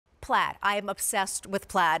plaid. I am obsessed with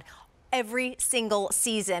plaid every single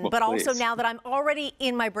season, Well, but also please. now that I'm already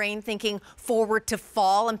in my brain thinking forward to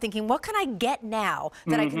fall, I'm thinking, what can I get now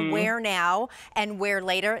that I can wear now and wear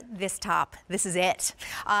later? This top, this is it.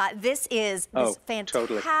 This is this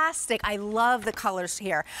fantastic, I love the colors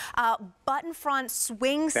here. Button front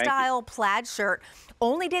swing style plaid shirt.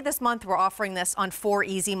 Only day this month we're offering this on 4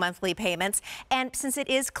 easy monthly payments. And since it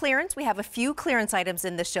is clearance, we have a few clearance items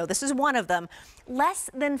in the show. This is one of them. Less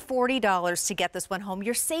than $40 to get this one home.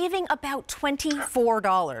 You're saving about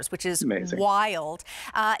 $24, which is amazing. Wild.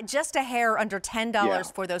 Just a hair under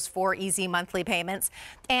 $10 for those 4 easy monthly payments.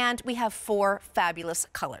 And we have 4 fabulous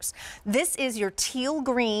colors. This is your teal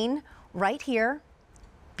green right here.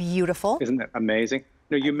 Beautiful. Isn't that amazing?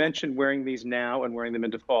 Now, you mentioned wearing these now and wearing them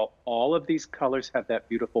into fall. All of these colors have that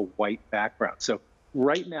beautiful white background. So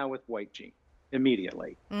right now with white jeans,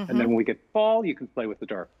 immediately. And then when we get fall, you can play with the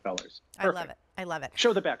dark colors. Perfect. I love it. I love it.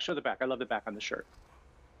 Show the back. Show the back. I love the back on the shirt.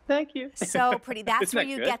 Thank you. So pretty. That's where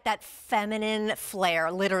you get that feminine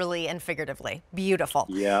flair, literally and figuratively. Beautiful.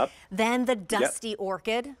 Yep. Then the dusty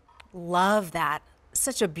orchid. Love that.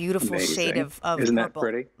 Such a beautiful shade of Isn't purple. that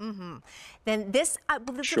pretty? Then this,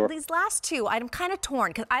 these last two, I'm kind of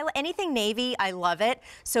torn because anything navy, I love it.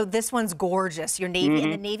 So this one's gorgeous. Your navy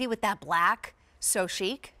and the navy with that black, so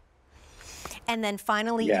chic. And then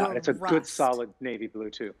finally, your it's a rust. good solid navy blue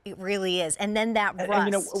too. It really is. And then that rust. And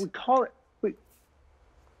you know,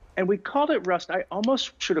 we called it rust. I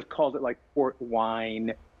almost should have called it like port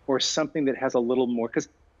wine or something that has a little more, because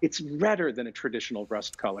it's redder than a traditional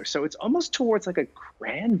rust color. So it's almost towards like a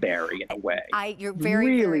cranberry in a way. You're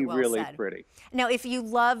very well really said. Pretty. Now, if you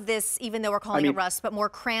love this, even though we're calling it rust, but more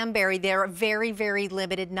cranberry, they're very, very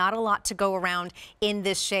limited. Not a lot to go around in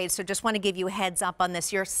this shade. So just want to give you a heads up on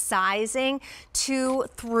this. You're sizing 2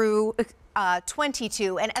 through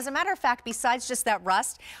 22. And as a matter of fact, besides just that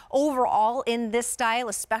rust, overall in this style,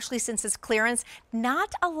 especially since it's clearance,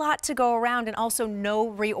 not a lot to go around, and also no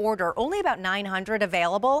reorder. Only about 900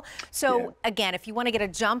 available. So again, if you want to get a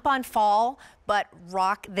jump on fall, but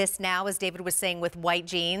rock this now, as David was saying, with white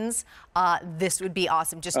jeans, this would be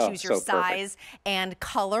awesome. Just choose your size and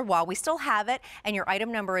color while we still have it. And your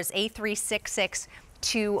item number is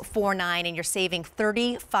A366249, and you're saving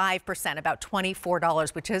 35%, about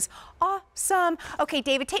 $24, which is awesome. Okay,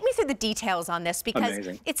 David, take me through the details on this, because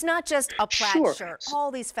it's not just a plaid shirt,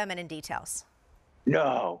 all these feminine details.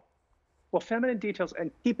 No. Well, feminine details,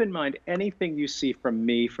 and keep in mind, anything you see from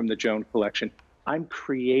me from the Joan collection, I'm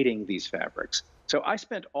creating these fabrics. So I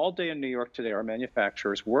spent all day in New York today, our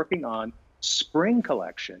manufacturers, working on spring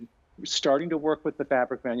collection, starting to work with the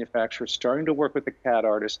fabric manufacturers, starting to work with the CAD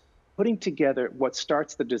artists, putting together what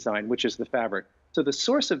starts the design, which is the fabric. So the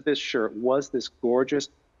source of this shirt was this gorgeous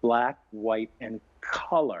black, white, and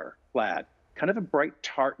color plaid, kind of a bright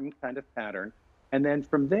tartan kind of pattern. And then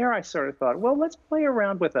from there, I sort of thought, well, let's play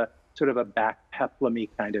around with a sort of a back peplum-y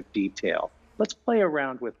kind of detail. Let's play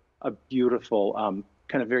around with a beautiful,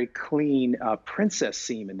 kind of very clean princess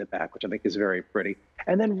seam in the back, which I think is very pretty.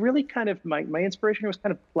 And then really kind of my inspiration was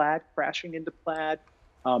kind of plaid crashing into plaid,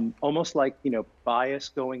 almost like, you know, bias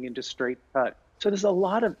going into straight cut. So there's a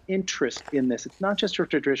lot of interest in this. It's not just a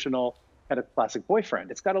traditional kind of classic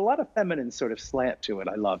boyfriend. It's got a lot of feminine sort of slant to it,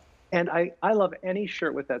 I love. And I love any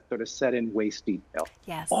shirt with that sort of set-in waist detail.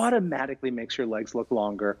 Yes. Automatically makes your legs look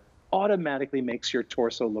longer, automatically makes your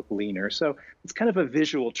torso look leaner. So it's kind of a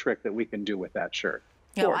visual trick that we can do with that shirt.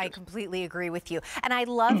 No, I completely agree with you. And I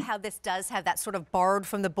love how this does have that sort of borrowed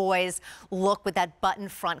from the boys look with that button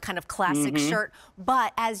front kind of classic shirt.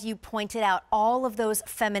 But as you pointed out, all of those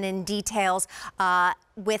feminine details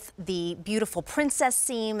with the beautiful princess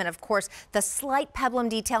seam and, of course, the slight peplum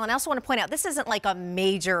detail. And I also want to point out, this isn't like a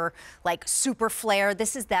major, like, super flare.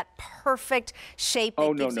 This is that perfect shape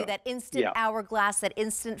that gives you that instant hourglass, that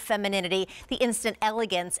instant femininity, the instant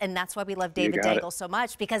elegance. And that's why we love David Dangle so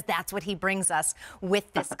much, because that's what he brings us with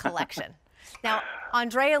this collection. Now,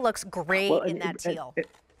 Andrea looks great in that teal.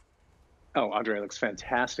 Andrea looks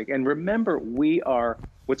fantastic. And remember, we are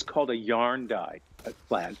what's called a yarn dye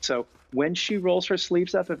plaid. So when she rolls her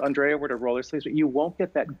sleeves up, if Andrea were to roll her sleeves up, you won't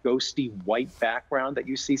get that ghosty white background that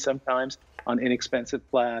you see sometimes on inexpensive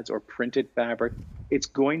plaids or printed fabric. It's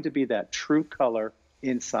going to be that true color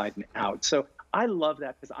inside and out. So I love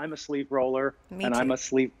that, because I'm a sleeve roller and I'm a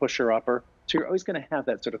sleeve pusher upper. So you're always going to have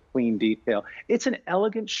that sort of clean detail. It's an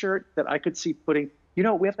elegant shirt that I could see putting, you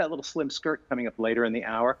know, we have that little slim skirt coming up later in the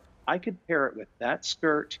hour. I could pair it with that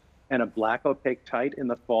skirt and a black opaque tight in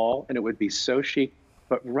the fall, and it would be so chic.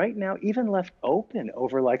 But right now, even left open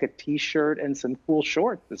over like a t-shirt and some cool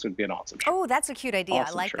shorts, this would be an awesome shirt. Oh, that's a cute idea.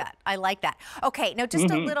 Awesome I like shirt. that. I like that. Okay, now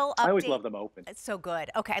just a little update. I always love them open. It's so good.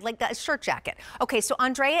 Okay, I like that shirt jacket. Okay, so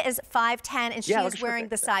Andrea is 5'10", and she's wearing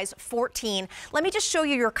the size 14. Let me just show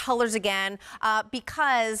you your colors again,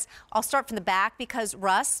 because I'll start from the back, because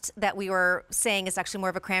rust, that we were saying is actually more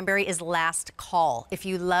of a cranberry, is last call. If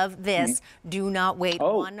you love this, do not wait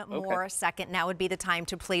one more second. Now would be the time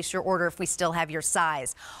to place your order if we still have your size.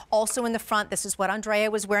 Also in the front, this is what Andrea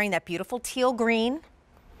was wearing, that beautiful teal green.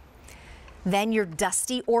 Then your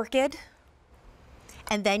dusty orchid.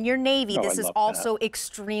 And then your navy. This is also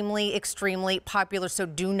extremely, extremely popular, so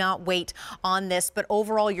do not wait on this. But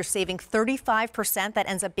overall, you're saving 35%. That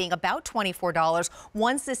ends up being about $24.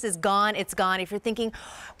 Once this is gone, it's gone. If you're thinking,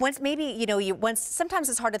 once maybe, you know, sometimes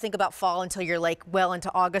it's hard to think about fall until you're like well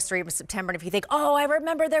into August or even September. And if you think, oh, I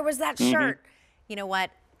remember there was that shirt, you know what?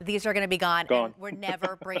 These are going to be gone, and we're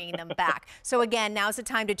never bringing them back. So again, now's the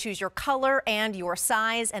time to choose your color and your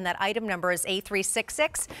size, and that item number is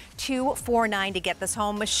A366249 to get this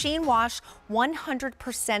home. Machine wash,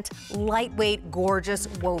 100% lightweight, gorgeous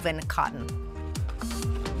woven cotton.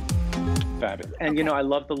 Fabulous. And you know, I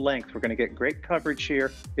love the length. We're going to get great coverage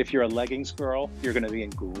here. If you're a leggings girl, you're going to be in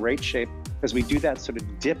great shape, because we do that sort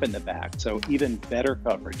of dip in the back, so even better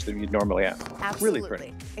coverage than you'd normally have. Absolutely. Really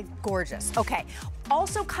pretty. Gorgeous. Okay.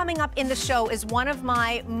 Also coming up in the show is one of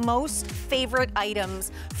my most favorite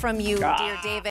items from you, dear David.